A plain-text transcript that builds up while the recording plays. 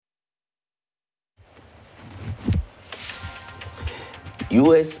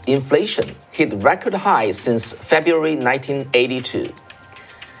U.S. inflation hit record high since February 1982.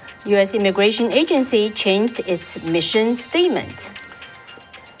 U.S. Immigration Agency changed its mission statement.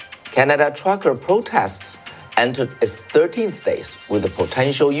 Canada trucker protests entered its 13th day with the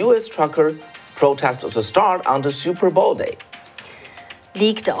potential U.S. trucker protest to start on the Super Bowl day.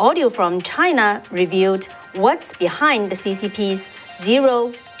 Leaked audio from China revealed what's behind the CCP's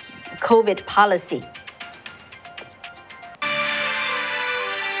zero COVID policy.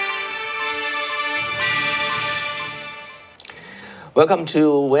 Welcome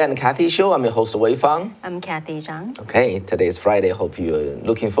to Wei and Kathy Show. I'm your host, Wei Fang. I'm Kathy Zhang. Okay, today is Friday. Hope you're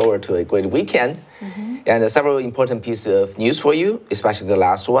looking forward to a great weekend. And several important pieces of news for you, especially the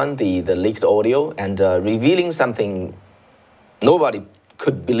last one, the leaked audio, and revealing something nobody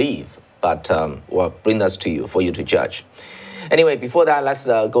could believe, but will bring us to you for you to judge. Anyway, before that, let's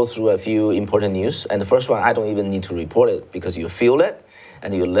go through a few important news. And the first one, I don't even need to report it because you feel it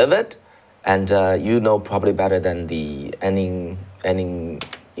and you live it, and you know probably better than any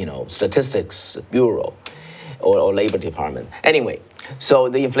statistics bureau or labor department. Anyway, so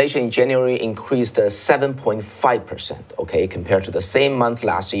the inflation in January increased 7.5%, okay, compared to the same month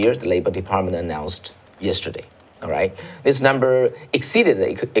last year, the labor department announced yesterday. All right, this number exceeded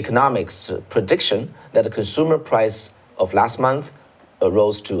the economics prediction that the consumer price of last month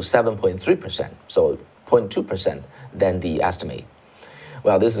rose to 7.3%, so 0.2% than the estimate.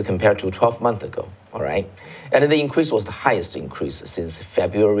 Well, this is compared to 12 months ago, all right? And the increase was the highest increase since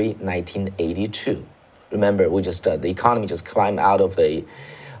February 1982. Remember, the economy just climbed out of a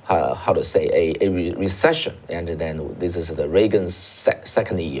recession, and then this is the Reagan's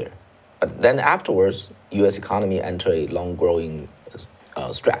second year. But then afterwards, U.S. economy entered a long-growing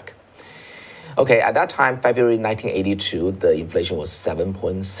streak. Okay, at that time, February 1982, the inflation was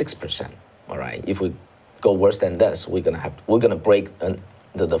 7.6%. All right, if we go worse than this, we're gonna break the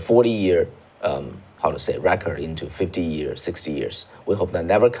 40-year record into 50 years, 60 years. We hope that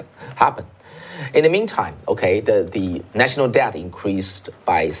never happen. In the meantime, okay, the national debt increased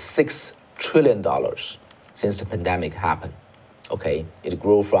by $6 trillion since the pandemic happened. Okay, it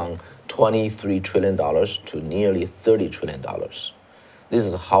grew from $23 trillion to nearly $30 trillion. This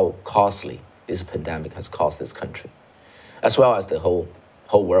is how costly this pandemic has cost this country, as well as the whole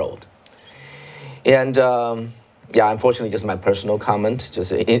world. And unfortunately, just my personal comment,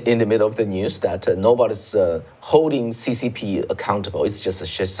 just in the middle of the news, that nobody's holding CCP accountable. It's just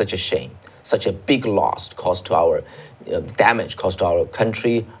such a shame, such a big loss caused to our damage caused to our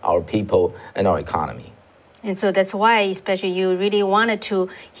country, our people, and our economy. And so that's why, especially you really wanted to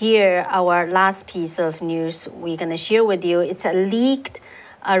hear our last piece of news we're going to share with you. It's a leaked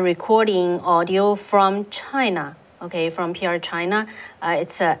recording audio from China, okay, from PR China.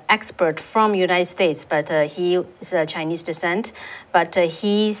 It's an expert from United States, but he is a Chinese descent. But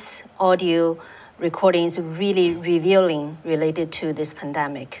his audio recording is really revealing related to this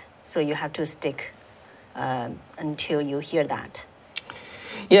pandemic. So you have to stick until you hear that.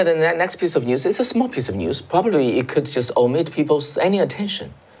 Yeah, the next piece of news is a small piece of news. Probably it could just omit people's any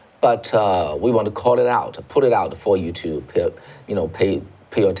attention, but we want to call it out, put it out for you to pay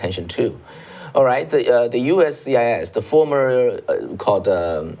your attention to. All right, the USCIS, the former called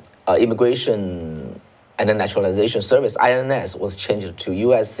Immigration and Naturalization Service, INS, was changed to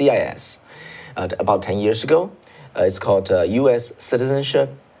USCIS about 10 years ago. It's called U.S. Citizenship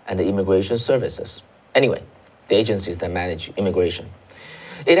and Immigration Services. Anyway, the agencies that manage immigration.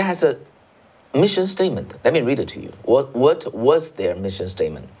 It has a mission statement. Let me read it to you. What was their mission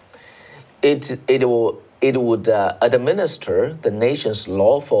statement? It would administer the nation's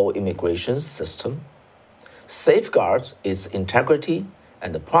lawful immigration system, safeguard its integrity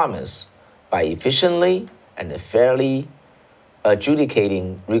and the promise by efficiently and fairly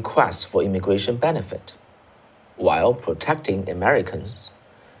adjudicating requests for immigration benefit, while protecting Americans,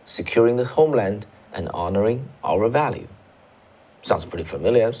 securing the homeland, and honoring our value. Sounds pretty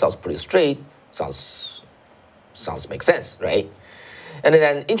familiar, sounds pretty straight, sounds makes sense, right? And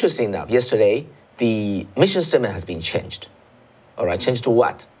then, interesting enough, yesterday, the mission statement has been changed. All right, changed to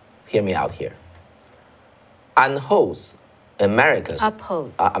what? Hear me out here. Upholds America's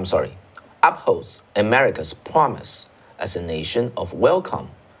promise as a nation of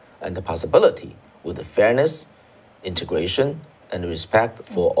welcome and the possibility with the fairness, integration, and respect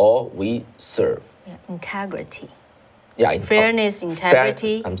for all we serve. Yeah, integrity. Yeah, fairness,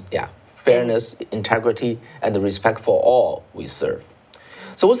 integrity. Fairness, integrity, and the respect for all we serve.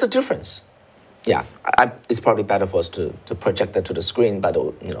 So what's the difference? Yeah, it's probably better for us to project that to the screen, but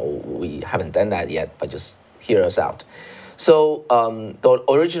we haven't done that yet. But just hear us out. So the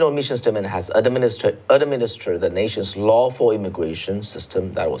original mission statement has administered the nation's lawful immigration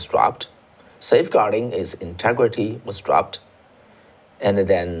system that was dropped. Safeguarding its integrity was dropped. And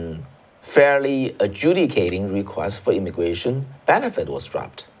then fairly adjudicating requests for immigration benefit was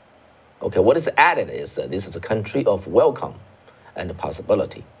dropped. Okay, what is added is this is a country of welcome and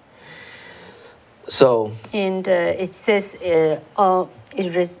possibility. So, and it says, it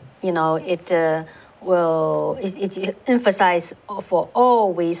emphasize for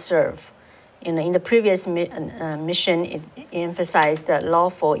all we serve. In the previous mission, it emphasized the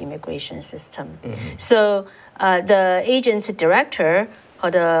lawful immigration system. Mm-hmm. So the agency director,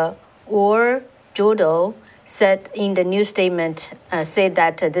 called Or Jodo, said in the new statement, said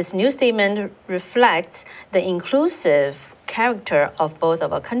that this new statement reflects the inclusive character of both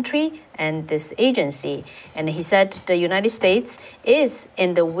our country and this agency. And he said the United States is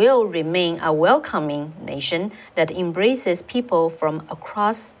and will remain a welcoming nation that embraces people from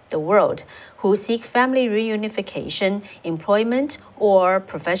across the world who seek family reunification, employment, or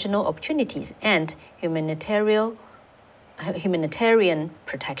professional opportunities, and humanitarian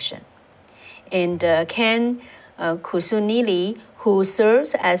protection. And Ken Kusunili, who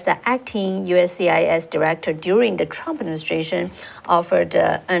serves as the acting USCIS director during the Trump administration, offered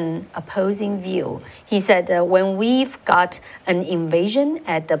an opposing view. He said, when we've got an invasion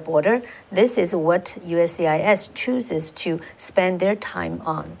at the border, this is what USCIS chooses to spend their time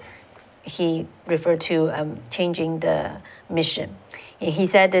on. He referred to changing the mission. He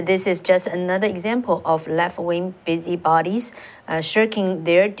said that this is just another example of left-wing busybodies shirking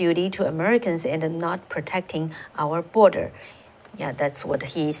their duty to Americans and not protecting our border. Yeah, that's what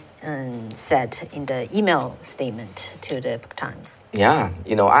he said in the email statement to the Epoch Times. Yeah,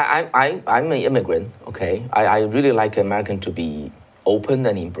 I'm an immigrant, okay? I really like American to be open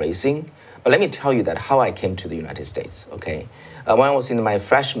and embracing. But let me tell you that how I came to the United States, okay? When I was in my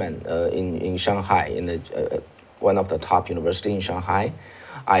freshman in Shanghai, in the one of the top university in Shanghai,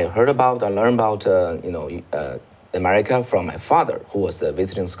 I learned about America from my father, who was a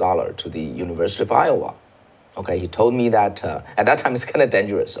visiting scholar to the University of Iowa. Okay, he told me that at that time it's kind of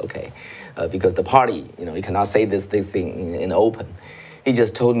dangerous, okay, because the party, you cannot say this thing in open. He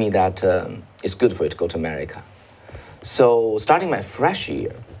just told me that it's good for you to go to America. So starting my fresh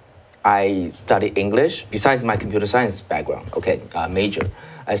year, I studied English, besides my computer science background, major.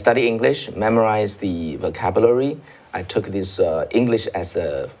 I studied English, memorized the vocabulary. I took this English as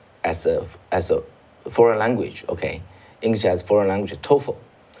a foreign language, okay? English as foreign language, TOEFL.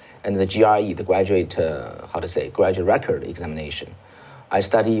 And the GRE, the graduate record examination. I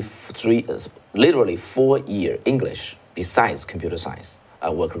studied literally 4-year English besides computer science.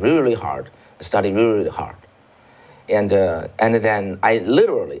 I worked really hard, I studied really hard. And then I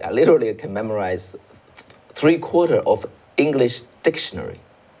literally can memorize 3/4 of English dictionary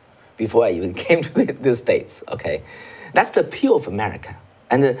before I even came to the States, okay? That's the appeal of America.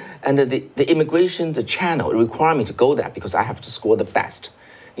 And the immigration, the channel require me to go there because I have to score the best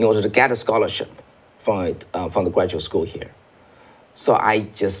in order to get a scholarship from the graduate school here. So I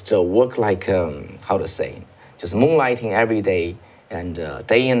just work like, just moonlighting every day and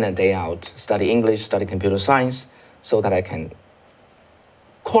day in and day out, study English, study computer science, so that I can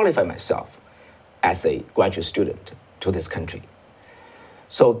qualify myself as a graduate student to this country.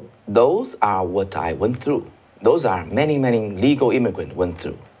 So those are what I went through. Those are many legal immigrants went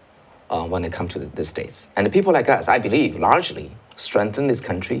through when they come to the States. And the people like us, I believe, largely strengthen this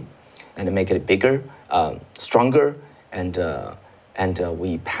country and make it bigger, stronger, and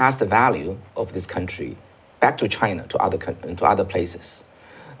we pass the value of this country back to China, to other places.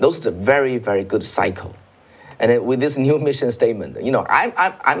 Those are a very, very good cycle. And with this new mission statement,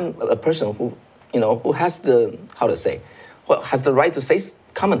 I'm a person who has has the right to say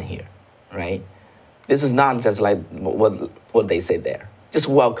come in here, right? This is not just like what they say there. Just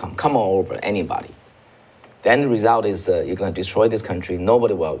welcome, come on over, anybody. The end result is you're going to destroy this country.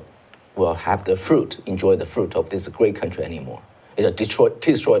 Nobody will have enjoy the fruit of this great country anymore. It'll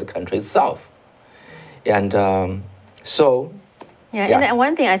destroy the country itself. And and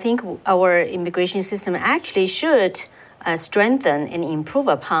one thing I think our immigration system actually should strengthen and improve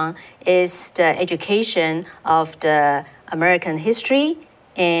upon is the education of the American history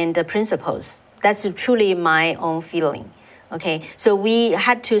and the principles. That's truly my own feeling. Okay, so we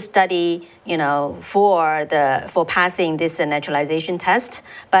had to study, for passing this naturalization test.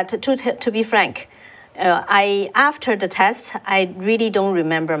 But to be frank, after the test, I really don't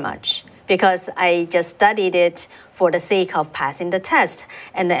remember much because I just studied it for the sake of passing the test.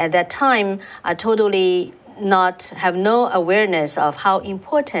 And at that time, I totally have no awareness of how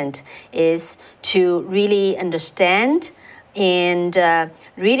important it is to really understand and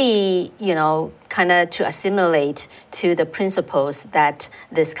really, kind of to assimilate to the principles that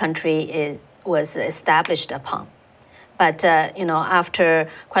this country was established upon. But after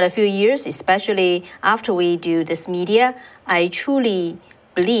quite a few years, especially after we do this media, I truly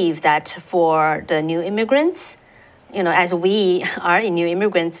believe that for the new immigrants, as we are new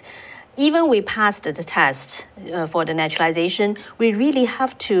immigrants, even we passed the test for the naturalization, we really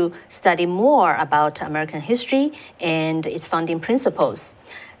have to study more about American history and its founding principles,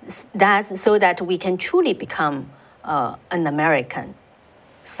 so that we can truly become an American.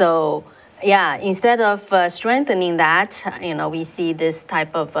 So, yeah, instead of strengthening that, we see this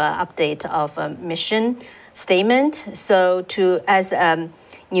type of update of a mission statement. So, as a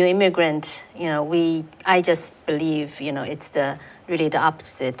new immigrant, I just believe, it's really the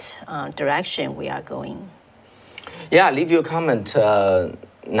opposite direction we are going. Yeah, leave your comment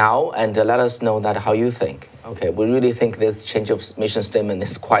now and let us know that how you think. Okay, we really think this change of mission statement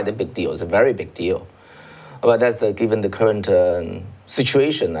is quite a big deal. It's a very big deal. But that's given the current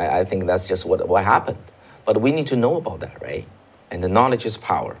situation, I think that's just what happened. But we need to know about that, right? And the knowledge is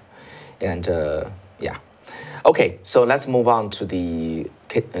power. And yeah. Okay, so let's move on to the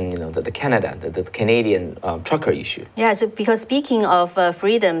Canada, the Canadian trucker issue. Yeah, so because speaking of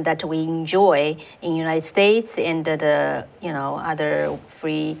freedom that we enjoy in United States and the other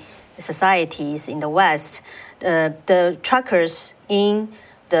free societies in the West, the truckers in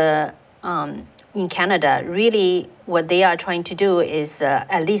Canada, really what they are trying to do is,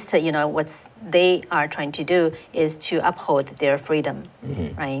 at least, what they are trying to do is to uphold their freedom,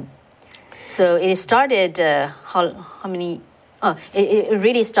 right? So it started, how many? Oh, it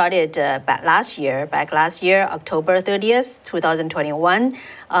really started back last year, October 30th, 2021.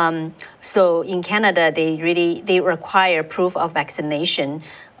 So in Canada, they require proof of vaccination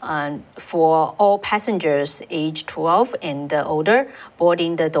for all passengers age 12 and older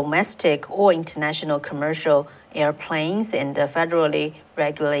boarding the domestic or international commercial airplanes and the federally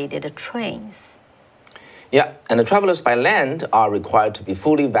regulated trains. Yeah, and the travelers by land are required to be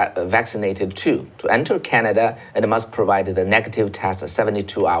fully vaccinated too. To enter Canada, and must provide the negative test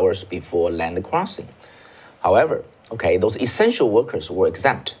 72 hours before land crossing. However, those essential workers were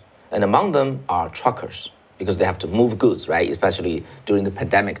exempt, and among them are truckers, because they have to move goods, right? Especially during the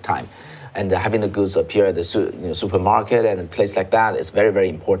pandemic time. And having the goods appear at the supermarket and a place like that is very, very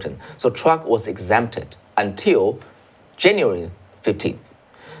important. So truck was exempted until January 15th.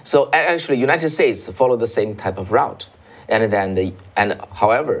 So actually, United States followed the same type of route,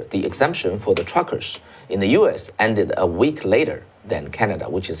 however, the exemption for the truckers in the U.S. ended a week later than Canada,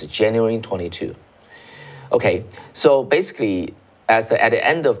 which is January 22. Okay, so basically, at the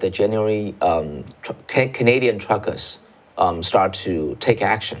end of the January, Canadian truckers start to take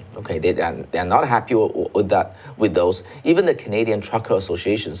action. Okay, they're not happy with those. Even the Canadian Trucker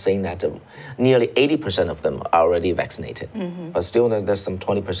Association saying that nearly 80% of them are already vaccinated, but still there's some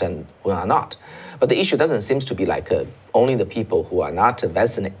 20% who are not. But the issue doesn't seem to be like only the people who are not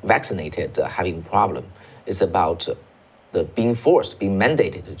vaccinated having a problem. It's about being forced, being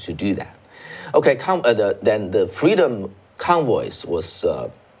mandated to do that. Okay, then the Freedom Convoys was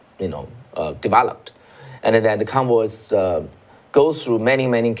developed. And then the convoys go through many,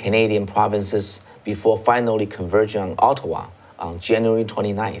 many Canadian provinces before finally converging on Ottawa on January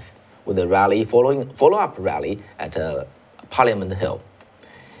 29th with a rally, follow-up rally at Parliament Hill.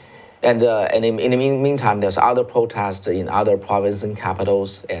 And in the meantime, there's other protests in other province and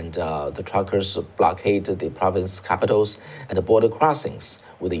capitals, and the truckers blockade the province capitals and the border crossings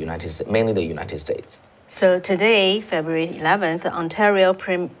with the United States, mainly the United States. So today, February 11th, Ontario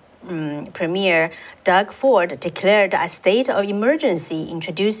Premier Doug Ford declared a state of emergency,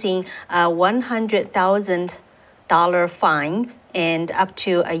 introducing a $100,000 fines and up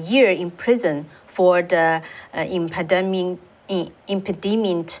to a year in prison for the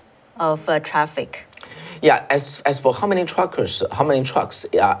impediment of traffic. Yeah, as for how many trucks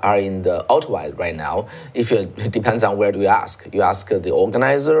are in the Ottawa right now, it depends on where do you ask. You ask the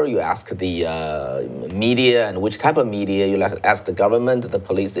organizer, you ask the media, and which type of media, you ask the government, the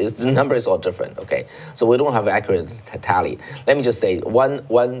police, the number is all different, okay? So we don't have an accurate tally. Let me just say,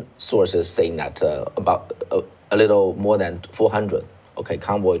 one source is saying that about a little more than 400,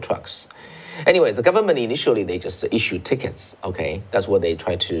 convoy trucks. Anyway, the government initially, they just issued tickets, okay? That's what they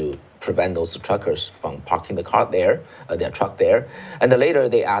try to prevent those truckers from parking the car there, their truck there. And then later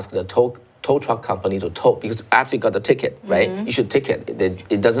they asked the tow truck company to tow, because after you got the ticket, right, you should ticket.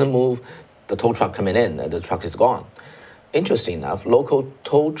 It doesn't move, the tow truck coming in, the truck is gone. Interesting enough, local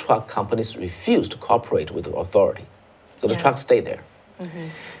tow truck companies refused to cooperate with the authority. So the trucks stay there.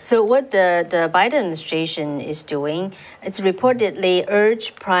 So what the Biden administration is doing, it's reportedly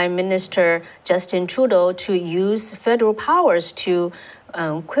urged Prime Minister Justin Trudeau to use federal powers to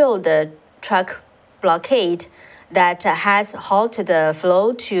quell the truck blockade that has halted the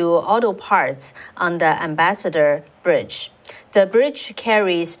flow to auto parts on the Ambassador Bridge. The bridge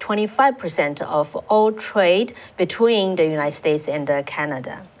carries 25% of all trade between the United States and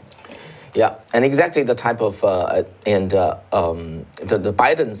Canada. Yeah, and exactly the type of the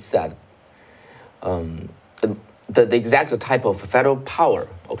Biden said the exact type of federal power,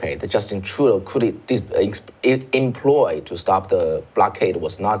 okay, that Justin Trudeau could employ to stop the blockade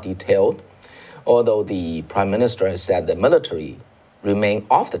was not detailed, although the Prime Minister has said the military remain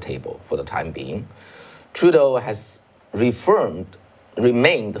off the table for the time being. Trudeau has remained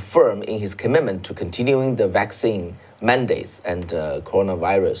firm in his commitment to continuing the vaccine mandates and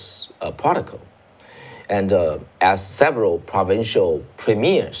coronavirus protocol. And as several provincial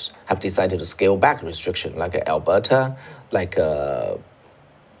premiers have decided to scale back restriction, like Alberta, like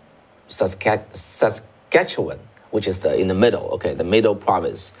Saskatchewan, which is in the middle, okay, the middle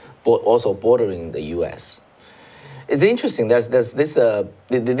province, also bordering the U.S. It's interesting. There's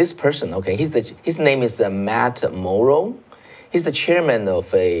this person, okay, his name is Matt Morrow. He's the chairman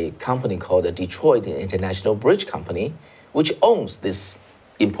of a company called the Detroit International Bridge Company, which owns this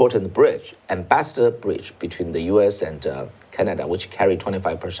important bridge, Ambassador Bridge, between the U.S. and Canada, which carry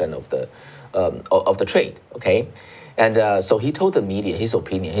 25% of the trade. Okay, and so he told the media his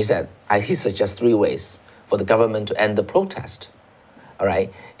opinion. He said he suggests 3 ways for the government to end the protest. All right,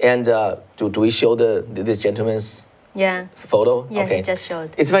 and do we show this gentleman's photo? Yeah, okay. He just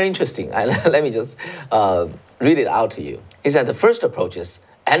showed. It's very interesting. Let me just read it out to you. He said the first approach is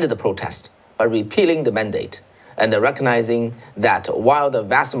end the protest by repealing the mandate and recognizing that while the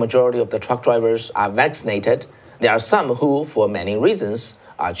vast majority of the truck drivers are vaccinated, there are some who, for many reasons,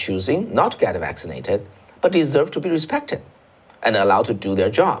 are choosing not to get vaccinated, but deserve to be respected and allowed to do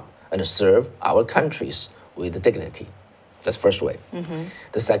their job and serve our countries with dignity. That's the first way.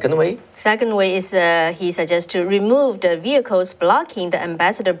 The second way? Second way is he suggests to remove the vehicles blocking the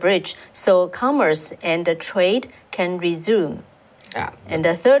Ambassador Bridge so commerce and the trade can resume. Yeah. And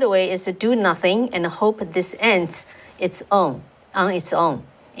the third way is to do nothing and hope this ends on its own.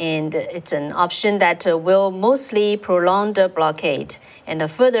 And it's an option that will mostly prolong the blockade and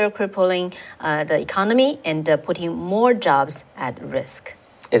further crippling the economy and putting more jobs at risk.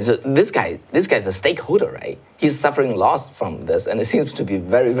 This guy's a stakeholder, right? He's suffering loss from this, and it seems to be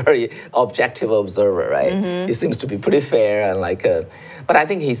very, very objective observer, right? He seems to be pretty fair and but I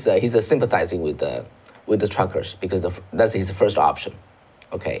think he's sympathizing with the truckers because that's his first option.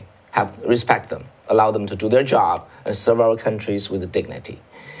 Okay, respect them, allow them to do their job and serve our countries with dignity.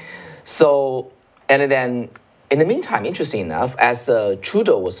 So, and then in the meantime, interesting enough, as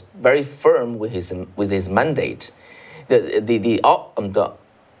Trudeau was very firm with his mandate, the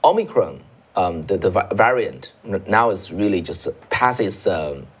Omicron, the variant now is really just past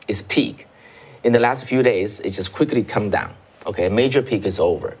its peak. In the last few days, it just quickly come down. Okay, a major peak is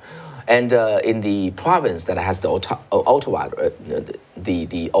over. And in the province that has the Ontarians'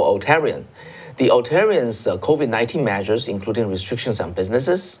 COVID-19 measures, including restrictions on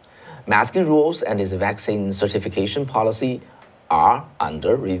businesses, masking rules, and its vaccine certification policy are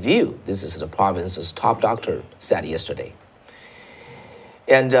under review. This is the province's top doctor said yesterday.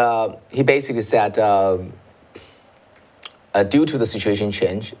 And he basically said, due to the situation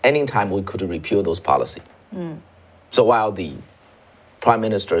change, anytime we could repeal those policies. So while the Prime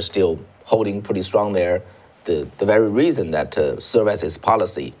Minister is still holding pretty strong there, the very reason that serve as his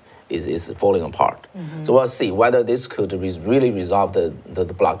policy is falling apart. So we'll see whether this could really resolve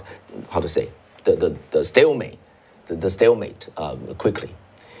the block, the stalemate quickly.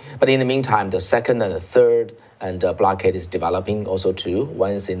 But in the meantime, the second and the third blockade is developing also too.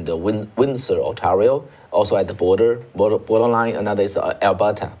 One is in the Windsor, Ontario, also at the borderline. Another is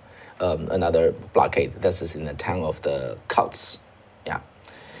Alberta, another blockade. This is in the town of the Coutts. Yeah.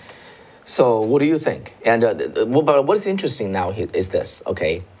 So what do you think? And but what is interesting now is this.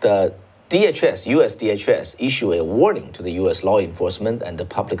 Okay, the DHS, U.S. DHS, issued a warning to the U.S. law enforcement and the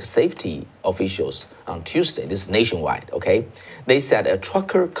public safety officials on Tuesday. This is nationwide, okay? They said a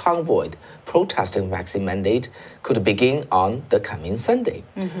trucker convoy protesting vaccine mandate could begin on the coming Sunday,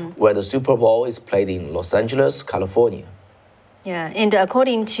 where the Super Bowl is played in Los Angeles, California. Yeah, and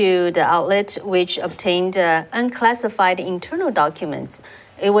according to the outlet, which obtained unclassified internal documents,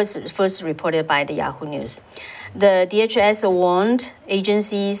 it was first reported by the Yahoo News. The DHS warned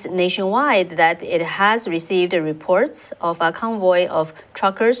agencies nationwide that it has received reports of a convoy of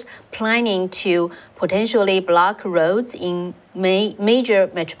truckers planning to potentially block roads in major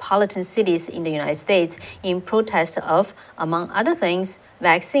metropolitan cities in the United States in protest of, among other things,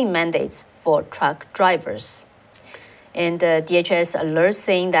 vaccine mandates for truck drivers. And the DHS alerts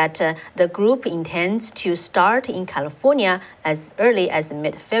saying that the group intends to start in California as early as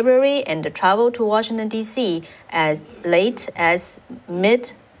mid-February and travel to Washington, D.C. as late as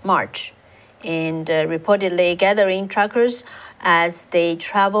mid-March, and reportedly gathering truckers as they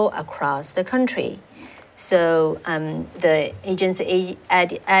travel across the country. So the agency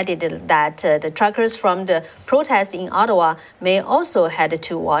added that the truckers from the protest in Ottawa may also head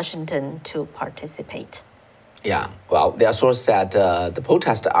to Washington to participate. Yeah, well, their source said the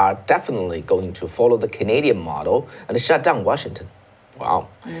protests are definitely going to follow the Canadian model and shut down Washington. Wow.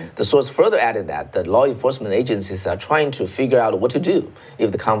 The source further added that the law enforcement agencies are trying to figure out what to do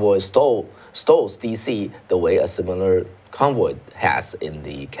if the convoy stalls D.C. the way a similar convoy has in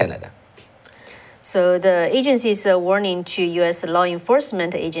Canada. So the agency's warning to U.S. law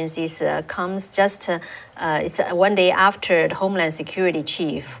enforcement agencies comes just it's one day after the Homeland Security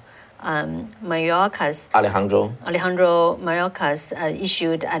Chief Alejandro Mayorkas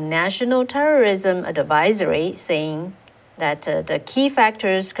issued a national terrorism advisory saying that the key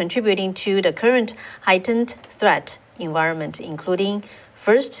factors contributing to the current heightened threat environment, including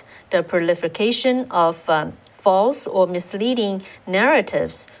first, the proliferation of false or misleading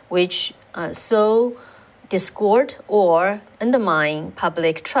narratives which sow discord or undermine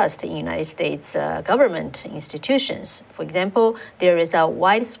public trust in United States government institutions. For example, there is a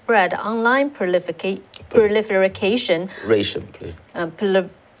widespread online proliferation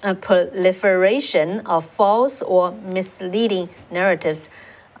of false or misleading narratives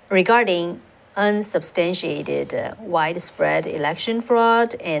regarding unsubstantiated widespread election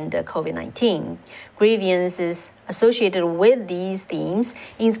fraud and COVID-19. Grievances associated with these themes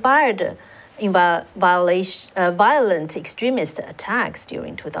inspired violent extremist attacks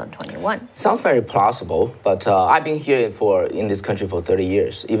during 2021. Sounds very plausible, but I've been here in this country for 30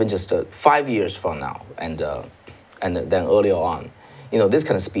 years, even just 5 years from now, and then earlier on. This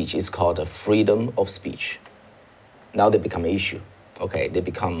kind of speech is called a freedom of speech. Now they become an issue, okay? They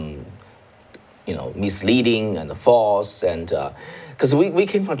become, misleading and false, and because we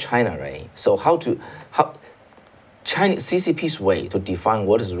came from China, right? So how Chinese CCP's way to define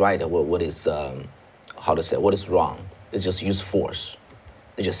what is right and what is what is wrong is just use force.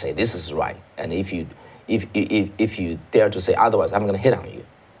 They just say this is right, and if you dare to say otherwise, I'm going to hit on you.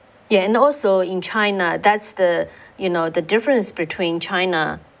 Yeah, and also in China, that's the difference between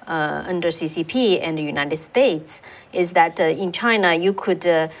China under CCP and the United States is that in China you could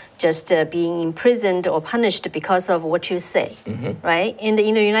just be imprisoned or punished because of what you say, right? In the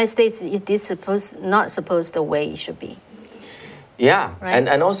United States, it is not supposed the way it should be. Yeah, right?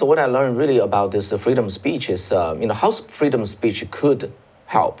 and also what I learned really about this freedom of speech is how freedom of speech could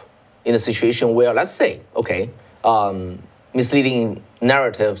help in a situation where, let's say, misleading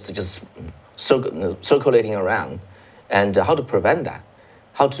narratives just circulating around, and how to prevent that.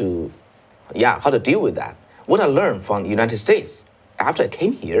 How to deal with that. What I learned from the United States after I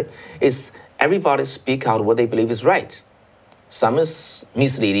came here is everybody speak out what they believe is right. Some is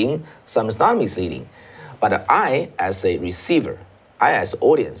misleading, some is not misleading. But I, as a receiver, I as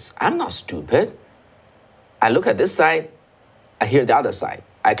audience, I'm not stupid. I look at this side, I hear the other side.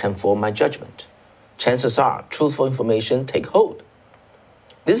 I can form my judgment. Chances are truthful information take hold.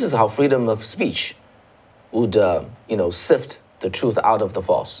 This is how freedom of speech would sift the truth out of the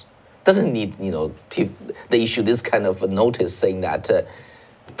false. Doesn't need, they issue this kind of a notice saying that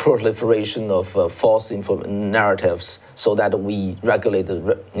proliferation of false narratives so that we regulate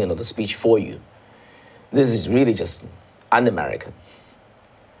the speech for you. This is really just un-American.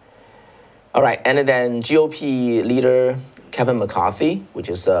 All right, and then GOP leader Kevin McCarthy, which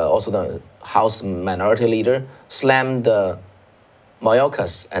is also the House Minority Leader, slammed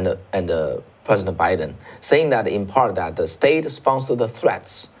Mayorkas and President Biden, saying that in part that the state-sponsored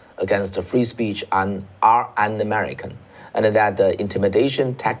threats against free speech are un-American, and that the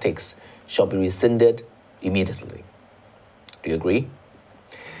intimidation tactics shall be rescinded immediately. Do you agree?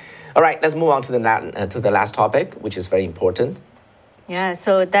 All right, let's move on to the last topic, which is very important. Yeah,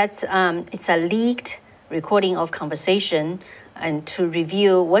 so that's it's a leaked recording of conversation, and to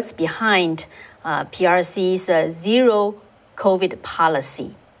review what's behind PRC's zero COVID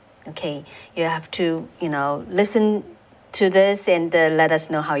policy. Okay, you have to listen to this and let us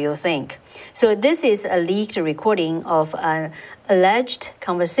know how you think. So this is a leaked recording of an alleged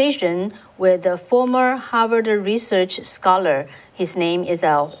conversation with a former Harvard research scholar. His name is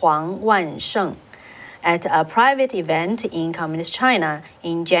Huang Wansheng at a private event in Communist China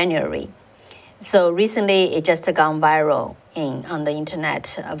in January. So recently, it just gone viral on the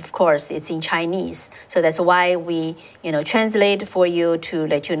internet. Of course, it's in Chinese, so that's why we, translate for you to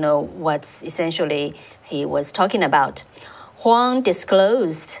let you know what's essentially he was talking about. Huang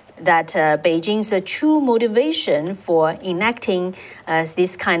disclosed that Beijing's true motivation for enacting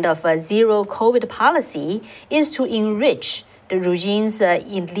this kind of zero COVID policy is to enrich the regime's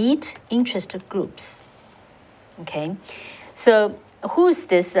elite interest groups. Okay, so who's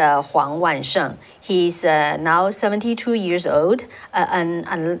this Huang Wansheng? He's now 72 years old, an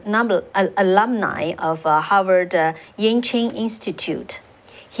alumni of Harvard Yenching Institute.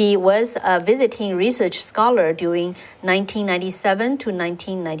 He was a visiting research scholar during 1997 to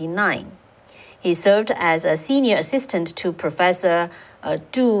 1999. He served as a senior assistant to Professor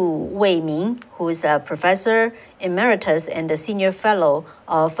Du Weiming, who is a professor emeritus and a senior fellow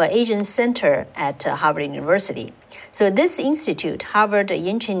of Asian Center at Harvard University. So this institute, Harvard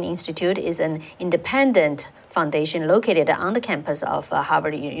Yenching Institute, is an independent foundation located on the campus of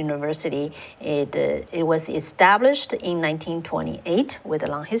Harvard University. It was established in 1928 with a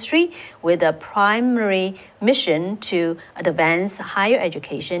long history, with a primary mission to advance higher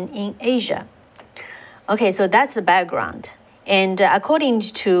education in Asia. Okay, so that's the background. And according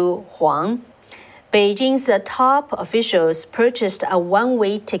to Huang, Beijing's top officials purchased a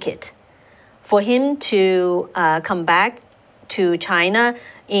one-way ticket for him to come back to China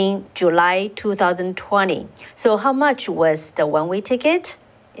in July 2020. So how much was the one-way ticket?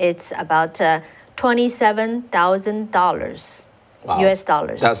 It's about $27,000 US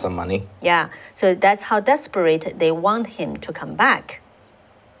dollars. That's some money. Yeah, so that's how desperate they want him to come back.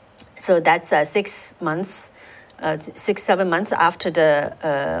 So that's 6 months, 7 months after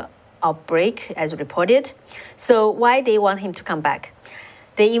the outbreak as reported. So why they want him to come back?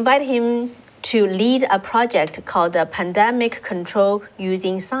 They invite him to lead a project called the Pandemic Control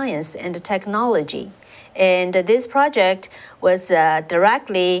Using Science and Technology. And this project was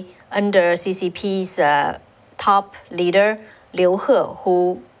directly under CCP's top leader, Liu He,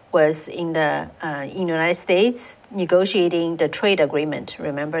 who was in the United States negotiating the trade agreement.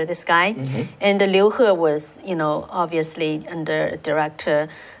 Remember this guy? Mm-hmm. And Liu He was, obviously under direction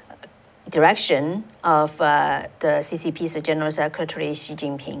of the CCP's General Secretary Xi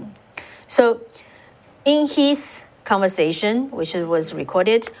Jinping. So in his conversation, which was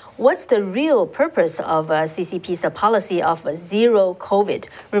recorded, what's the real purpose of CCP's policy of zero COVID?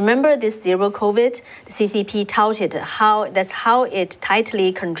 Remember this zero COVID? The CCP touted that's how it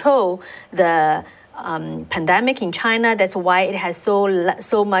tightly control the pandemic in China. That's why it has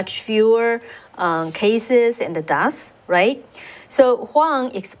so much fewer cases and deaths, right? So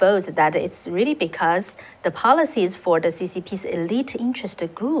Huang exposed that it's really because the policies for the CCP's elite interest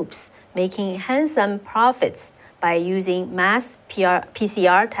groups making handsome profits by using mass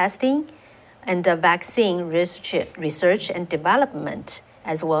PCR testing and the vaccine research and development,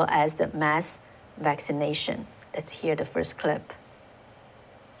 as well as the mass vaccination. Let's hear the first clip.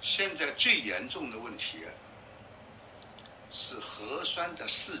 现在最严重的问题是核酸的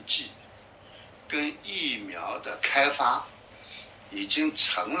试剂跟疫苗的开发已经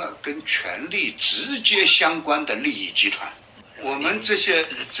成了跟权力直接相关的利益集团。我们这些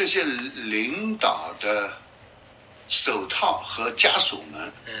领导的手套和家属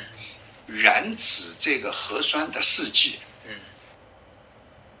们染指这个核酸的试剂。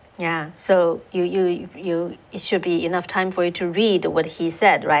Yeah, so it should be enough time for you to read what he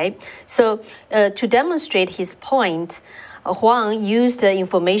said, right? So to demonstrate his point, Huang used the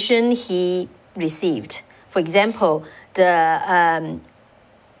information he received. For example, the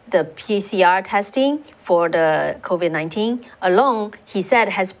PCR testing for the COVID-19 alone, he said,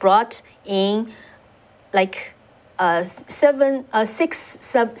 has brought in like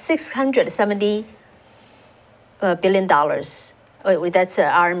 $670 billion. That's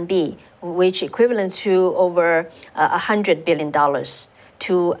RMB, which equivalent to over $100 billion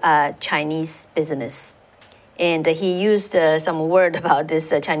to Chinese business. And he used some word about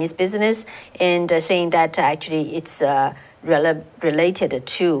this Chinese business and saying that actually it's related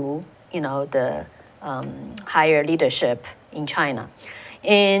to, the higher leadership in China.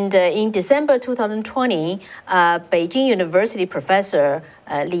 And in December 2020, Beijing University professor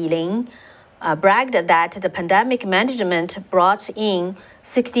Li Ling bragged that the pandemic management brought in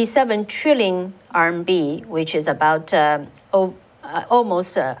 67 trillion RMB, which is about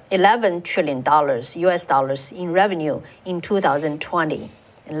almost $11 trillion US dollars in revenue in 2020.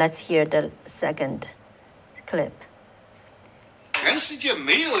 And let's hear the second clip. 全世界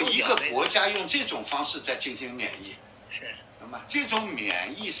没有一个国家用这种方式在进行免疫，是。那么这种免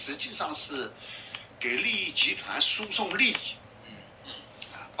疫实际上是给利益集团输送利益，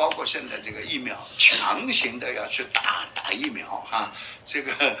包括现在这个疫苗，强行的要去打疫苗哈，这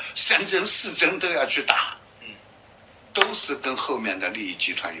个3针4针都要去打，都是跟后面的利益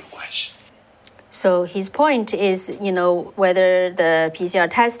集团有关系。So his point is, whether the PCR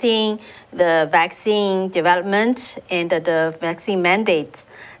testing, the vaccine development, and the vaccine mandates,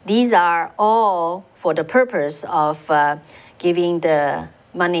 these are all for the purpose of giving the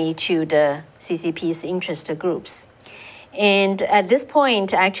money to the CCP's interest groups. And at this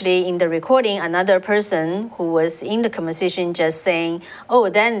point, actually, in the recording, another person who was in the conversation just saying, oh,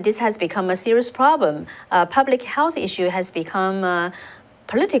 then this has become a serious problem. A public health issue has become a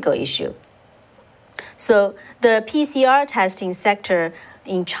political issue. So the PCR testing sector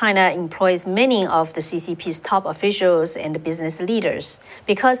in China employs many of the CCP's top officials and business leaders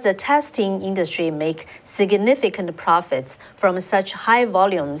because the testing industry makes significant profits from such high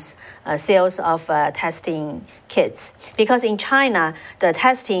volumes sales of testing kits. Because in China, the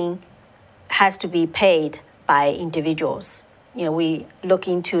testing has to be paid by individuals. We look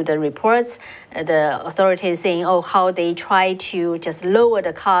into the reports, the authorities saying, how they try to just lower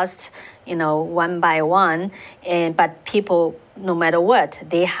the cost, one by one, but people, no matter what,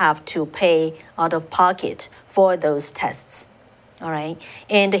 they have to pay out of pocket for those tests. All right,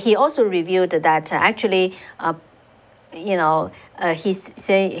 and he also revealed that actually, he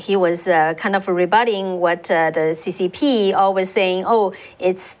said he was kind of rebutting what the CCP always saying. Oh,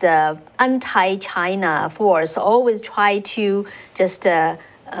 it's the anti-China force always try to just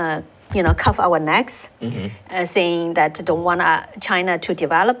cuff our necks, saying that don't want China to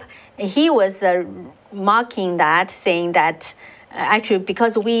develop. He was mocking that, saying that actually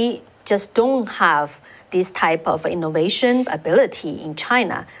because we just don't have this type of innovation ability in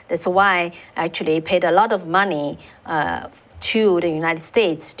China. That's why actually paid a lot of money to the United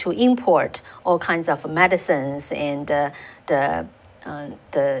States to import all kinds of medicines and the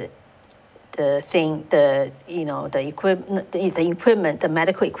equipment, the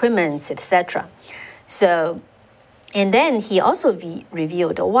medical equipment, etc. So. And then he also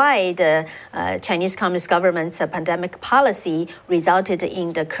revealed why the Chinese Communist government's pandemic policy resulted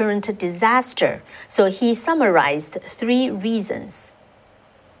in the current disaster. So he summarized 3 reasons.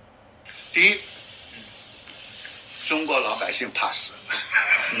 第一，中国老百姓怕死。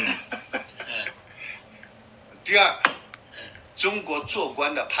第二，中国做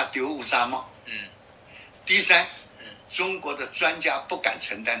官的怕丢乌纱帽。第三，中国的专家不敢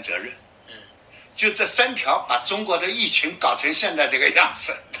承担责任。就这3条把中国的疫情搞成现在这个样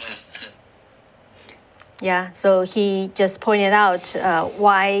子。Yeah, so he just pointed out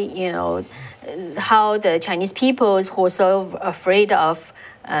why, how the Chinese peoples who are so afraid of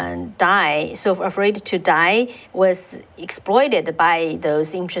so afraid to die was exploited by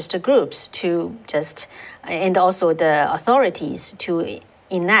those interest groups to just, and also the authorities to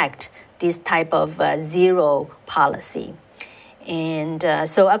enact this type of zero policy. And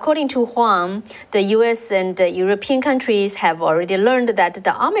so according to Huang, the US and the European countries have already learned that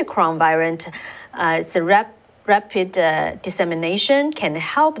the Omicron variant, its rapid dissemination can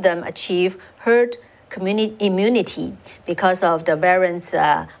help them achieve herd immunity because of the variant's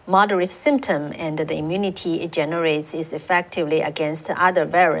moderate symptom, and the immunity it generates is effectively against other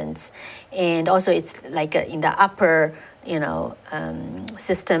variants. And also it's like in the upper,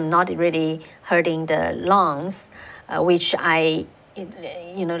 system, not really hurting the lungs. Which I,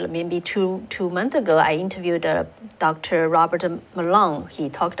 maybe two months ago, I interviewed Dr. Robert Malone. He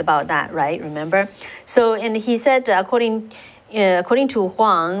talked about that, right? Remember? So, and he said, according to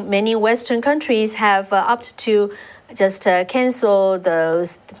Huang, many Western countries have opted to just cancel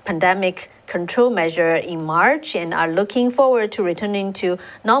those pandemic control measure in March and are looking forward to returning to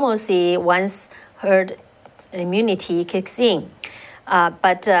normalcy once herd immunity kicks in.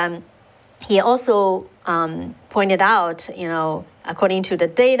 But he also pointed out, according to the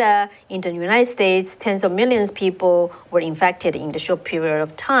data in the United States, tens of millions of people were infected in the short period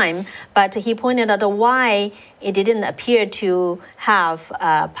of time. But he pointed out why it didn't appear to have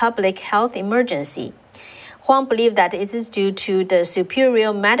a public health emergency. Huang believed that it is due to the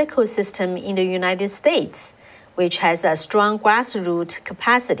superior medical system in the United States, which has a strong grassroots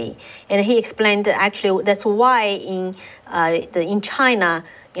capacity. And he explained that actually that's why in China,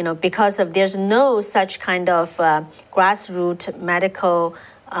 because of there's no such kind of grassroots medical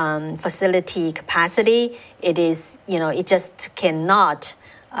facility capacity. It is, it just cannot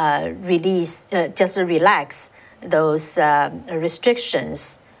relax those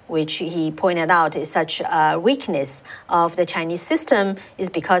restrictions, which he pointed out is such a weakness of the Chinese system is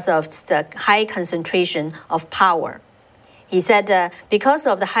because of the high concentration of power. He said because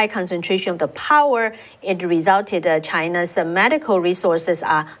of the high concentration of the power, it resulted China's medical resources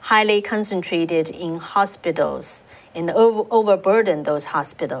are highly concentrated in hospitals and overburden those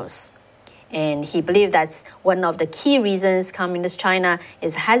hospitals. And he believed that's one of the key reasons Communist China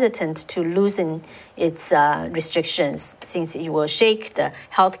is hesitant to loosen its restrictions, since it will shake the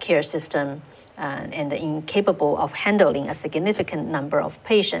healthcare system and incapable of handling a significant number of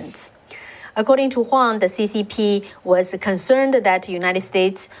patients. According to Huang, the CCP was concerned that the United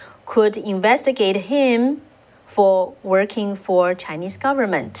States could investigate him for working for Chinese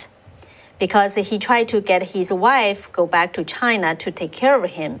government, because he tried to get his wife go back to China to take care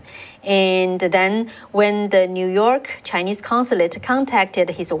of him. And then when the New York Chinese consulate contacted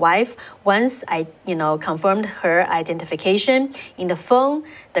his wife, once I confirmed her identification in the phone,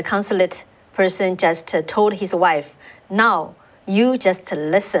 the consulate person just told his wife, "Now you just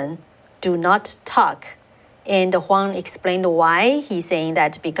listen, do not talk." And Huang explained why. He's saying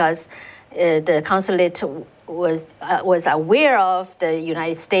that because the consulate was aware of the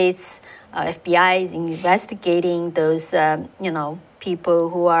United States FBI is investigating those people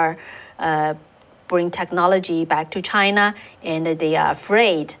who are bring technology back to China, and they are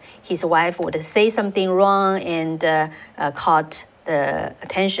afraid his wife would say something wrong and caught the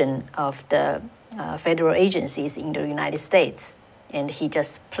attention of the federal agencies in the United States. And he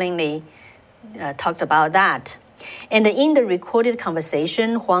just plainly talked about that. And in the recorded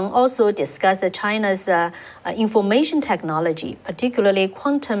conversation, Huang also discussed China's information technology, particularly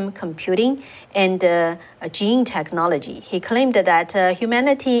quantum computing and gene technology. He claimed that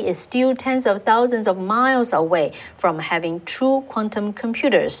humanity is still tens of thousands of miles away from having true quantum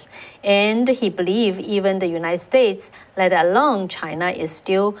computers. And he believed even the United States, let alone China, is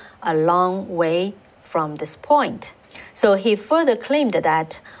still a long way from this point. So he further claimed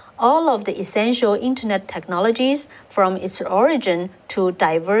that all of the essential internet technologies, from its origin to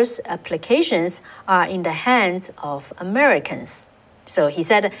diverse applications, are in the hands of Americans. So he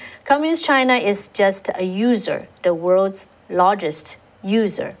said, Communist China is just a user, the world's largest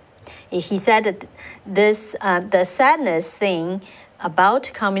user. He said that the sadness thing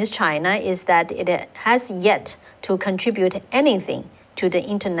about Communist China is that it has yet to contribute anything to the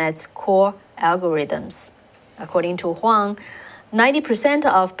internet's core algorithms. According to Huang, 90%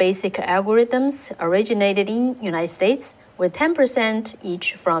 of basic algorithms originated in the United States, with 10%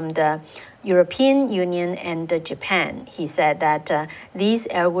 each from the European Union and Japan. He said that these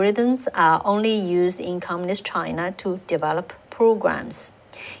algorithms are only used in Communist China to develop programs.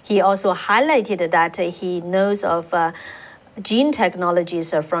 He also highlighted that he knows of gene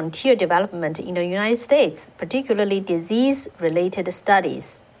technologies frontier development in the United States, particularly disease-related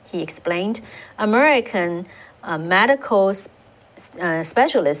studies. He explained American medical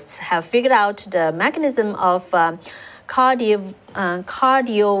specialists have figured out the mechanism of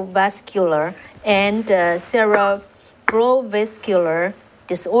cardiovascular and cerebrovascular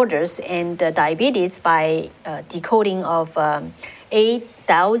disorders and diabetes by decoding of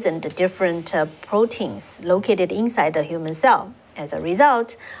 8,000 different proteins located inside the human cell. As a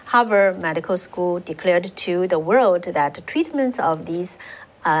result, Harvard Medical School declared to the world that treatments of these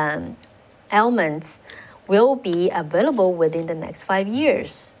ailments will be available within the next 5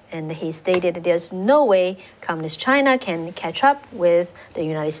 years. And he stated there's no way Communist China can catch up with the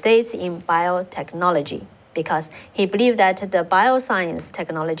United States in biotechnology, because he believed that the bioscience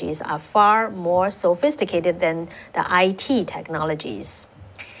technologies are far more sophisticated than the IT technologies.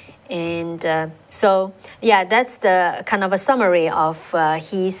 And that's the kind of a summary of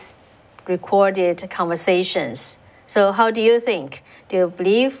his recorded conversations. So how do you think? Do you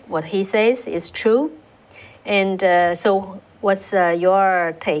believe what he says is true? And so what's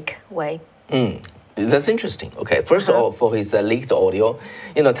your take, Wei? That's interesting. Okay, first of all, for his leaked audio,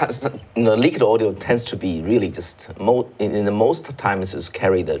 leaked audio tends to be really just in the most times is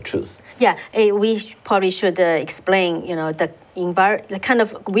carry the truth. Yeah, we probably should explain. The kind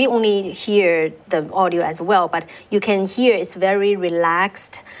of, we only hear the audio as well, but you can hear it's very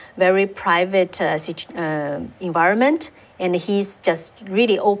relaxed, very private environment, and he's just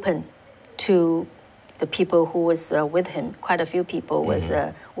really open to the people who was with him. Quite a few people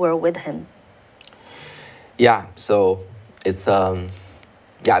were with him. Yeah, so it's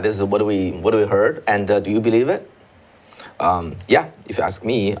this is what we heard, and do you believe it? If you ask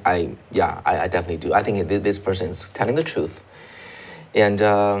me, I definitely do. I think this person is telling the truth. And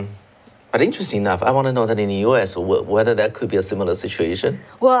but interesting enough, I want to know that in the U.S. Whether that could be a similar situation.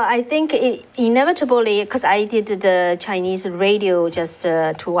 Well, I think inevitably, because I did the Chinese radio just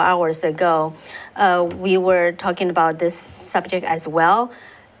 2 hours ago, we were talking about this subject as well.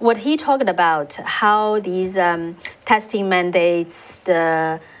 What he talked about, how these testing mandates,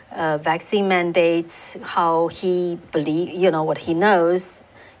 the vaccine mandates, how he what he knows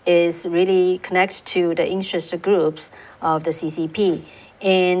is really connected to the interest groups of the CCP.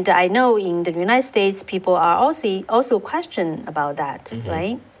 And I know in the United States, people are also question about that,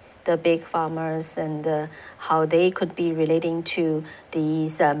 right? The big farmers and how they could be relating to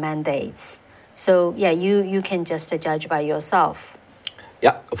these mandates. So yeah, you can just judge by yourself.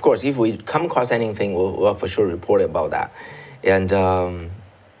 Yeah, of course. If we come across anything, we'll for sure report about that. And I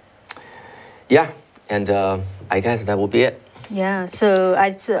guess that will be it. Yeah. So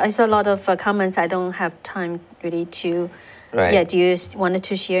I saw a lot of comments. I don't have time really to. Right. Yeah. Do you wanted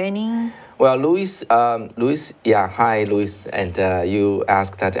to share any? Well, Luis, yeah, hi, Luis, and you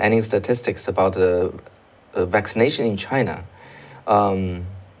asked that any statistics about vaccination in China. I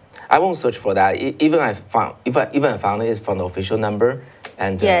won't search for that. Even I found it from the official number,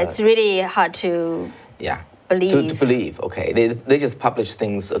 and yeah, it's really hard to believe. To believe. Okay, they just publish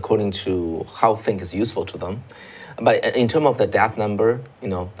things according to how things is useful to them. But in terms of the death number,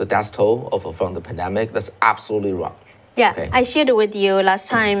 the death toll from the pandemic, that's absolutely wrong. Yeah, okay. I shared with you last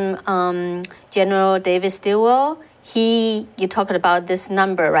time, General David Stilwell, you talked about this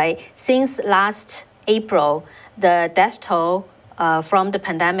number, right? Since last April, the death toll from the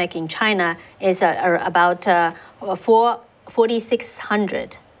pandemic in China is about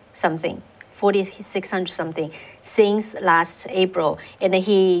 4,600 something, since last April. And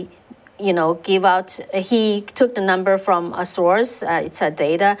he he took the number from a source, it's a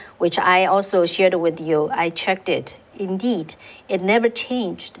data, which I also shared with you. I checked it. Indeed, it never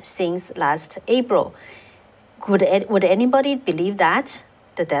changed since last April. Would anybody believe that?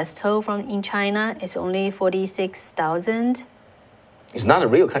 The death toll in China is only 46,000? It's not a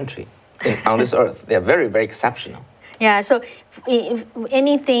real country on this earth. They're very, very exceptional. Yeah, so if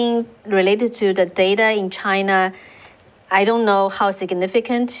anything related to the data in China, I don't know how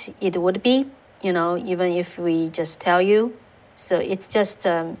significant it would be, even if we just tell you. So it's just,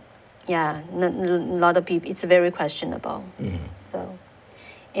 a lot of people, it's very questionable. Mm-hmm. So,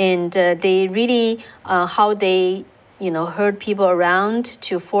 and they really, how they, herd people around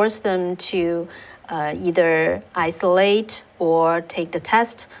to force them to either isolate or take the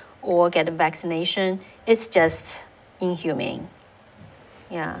test or get a vaccination, it's just inhumane.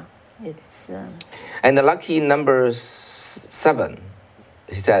 Yeah, it's... And the lucky number 7,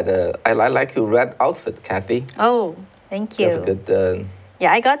 he said, I like your red outfit, Kathy. Oh, thank you. You have a good...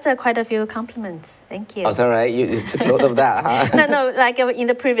 Yeah, I got quite a few compliments. Thank you. Oh, sorry, right? You took note of that, huh? No, like in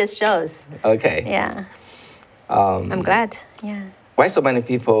the previous shows. Okay. Yeah. I'm glad, yeah. Why so many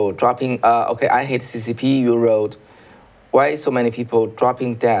people dropping... okay, I hate CCP, you wrote, why so many people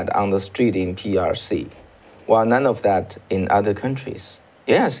dropping dead on the street in PRC, while none of that in other countries?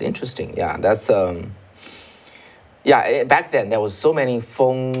 Yes, interesting. Yeah, that's... back then, there was so many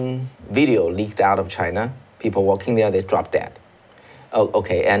phone video leaked out of China. People walking there, they dropped dead. Oh,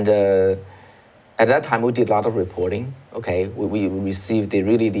 okay, and at that time, we did a lot of reporting. Okay, we received the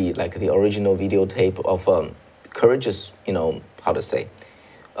original videotape of courageous,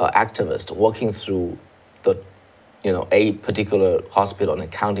 activist walking through the, a particular hospital and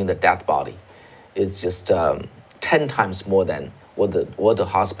counting the dead body. It's just 10 times more than what the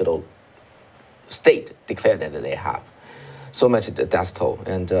hospital state declared that they have. So much death toll.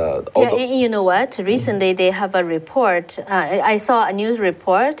 And you know what? Recently, they have a report. I saw a news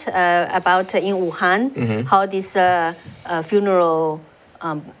report about in Wuhan, how these funeral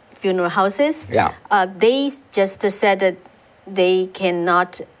houses. Yeah. They just said that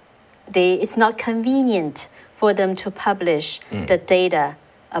it's not convenient for them to publish the data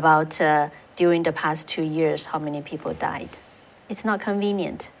about during the past 2 years how many people died. It's not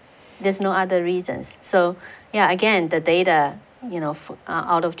convenient. There's no other reasons. So, yeah, again, the data,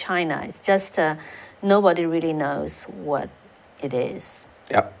 out of China, it's just nobody really knows what it is.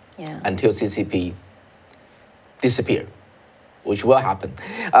 Yep. Yeah. Until CCP disappear, which will happen.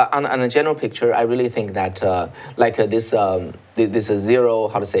 On a general picture, I really think that this zero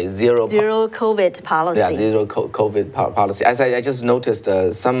COVID policy. Yeah, zero COVID policy. As I just noticed,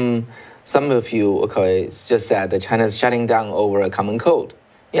 some of you just said that China is shutting down over a common cold.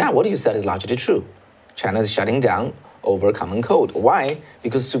 Yeah, what you said is largely true. China is shutting down over common cold. Why?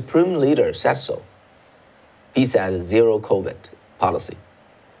 Because Supreme Leader said so. He said zero COVID policy.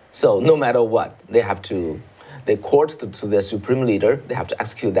 So no matter what, they have to they court to their supreme leader. They have to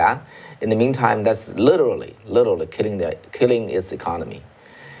execute that. In the meantime, that's literally killing its economy.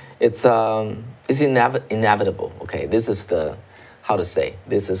 It's inevitable. Okay, this is the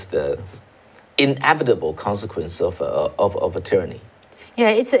inevitable consequence of a tyranny. Yeah,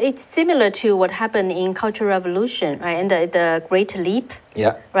 it's similar to what happened in Cultural Revolution, right? And the Great Leap.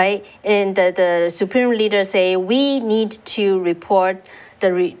 Yeah. Right, and the supreme leader say we need to report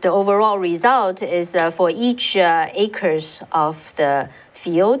the overall result is for each acres of the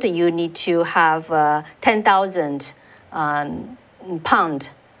field you need to have 10,000 pound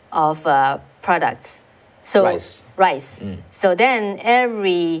of products. So rice. So then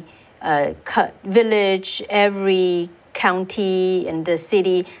every village, every county and the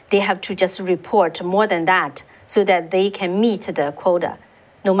city, they have to just report more than that so that they can meet the quota,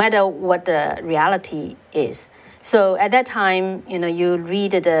 no matter what the reality is. So at that time, you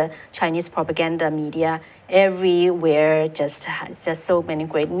read the Chinese propaganda media everywhere, just so many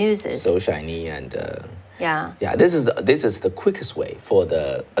great news. So shiny and yeah. This is the quickest way for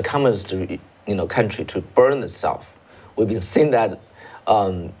a communist country to burn itself. We've been seeing that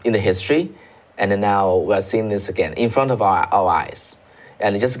in the history. And now we're seeing this again in front of our eyes.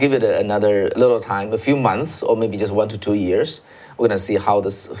 And just give it another little time, a few months, or maybe just 1 to 2 years. We're going to see how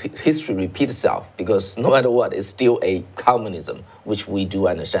this history repeats itself. Because no matter what, it's still a communism, which we do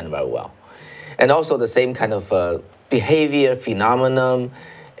understand very well. And also the same kind of behavior, phenomenon,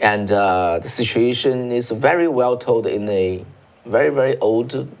 and the situation is very well told in a very, very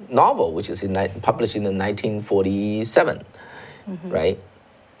old novel, which is published in 1947, right?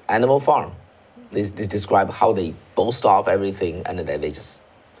 Animal Farm. They describe how they boast off everything and then they just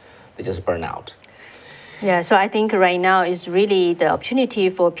burn out. Yeah, so I think right now is really the opportunity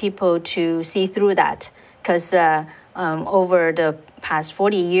for people to see through that, because over the past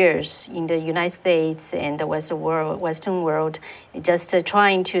 40 years in the United States and the Western world, just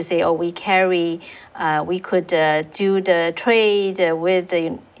trying to say, we could do the trade with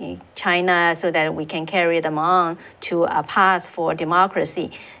China so that we can carry them on to a path for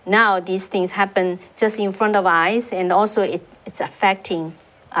democracy. Now these things happen just in front of eyes, and also it's affecting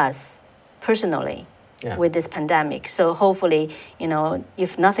us personally. Yeah. With this pandemic. So hopefully,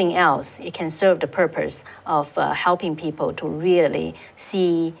 if nothing else, it can serve the purpose of helping people to really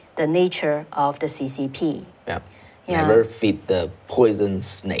see the nature of the CCP. Yeah. Never feed the poison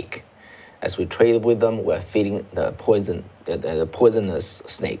snake. As we trade with them, we're feeding the poisonous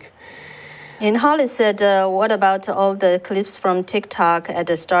snake. And Hollis said, what about all the clips from TikTok at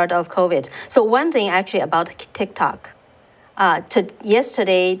the start of COVID? So one thing actually about TikTok.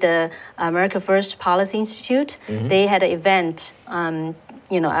 Yesterday, the America First Policy Institute, they had an event,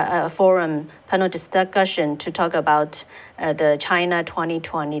 a forum, panel discussion to talk about the China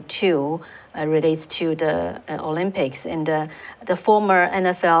 2022 relates to the Olympics. And the former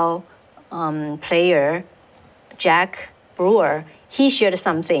NFL player, Jack Brewer, he shared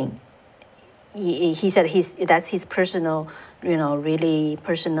something. He said that's his personal, really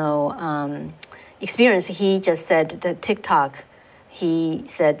personal experience. He just said that TikTok, he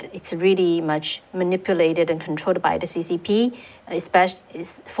said it's really much manipulated and controlled by the CCP, especially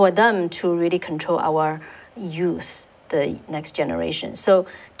for them to really control our youth, the next generation. So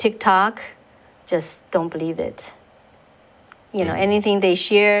TikTok, just don't believe it. Anything they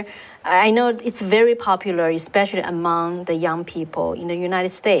share, I know it's very popular, especially among the young people in the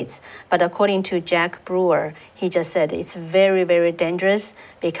United States. But according to Jack Brewer, he just said it's very, very dangerous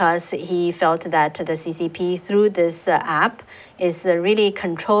because he felt that the CCP, through this app, is really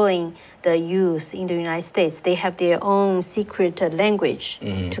controlling the youth in the United States. They have their own secret language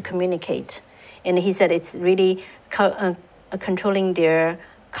to communicate. And he said it's really controlling their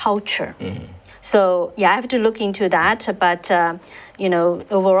culture. So, I have to look into that. But,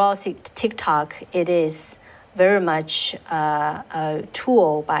 overall, TikTok, it is very much a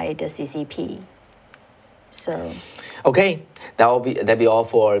tool by the CCP. So. Okay, that'll be all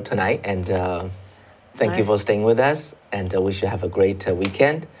for tonight. And thank you for staying with us. And wish you have a great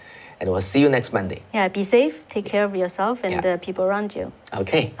weekend. And we'll see you next Monday. Yeah, be safe. Take care of yourself and the people around you.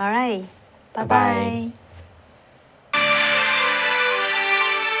 Okay. All right. Bye-bye.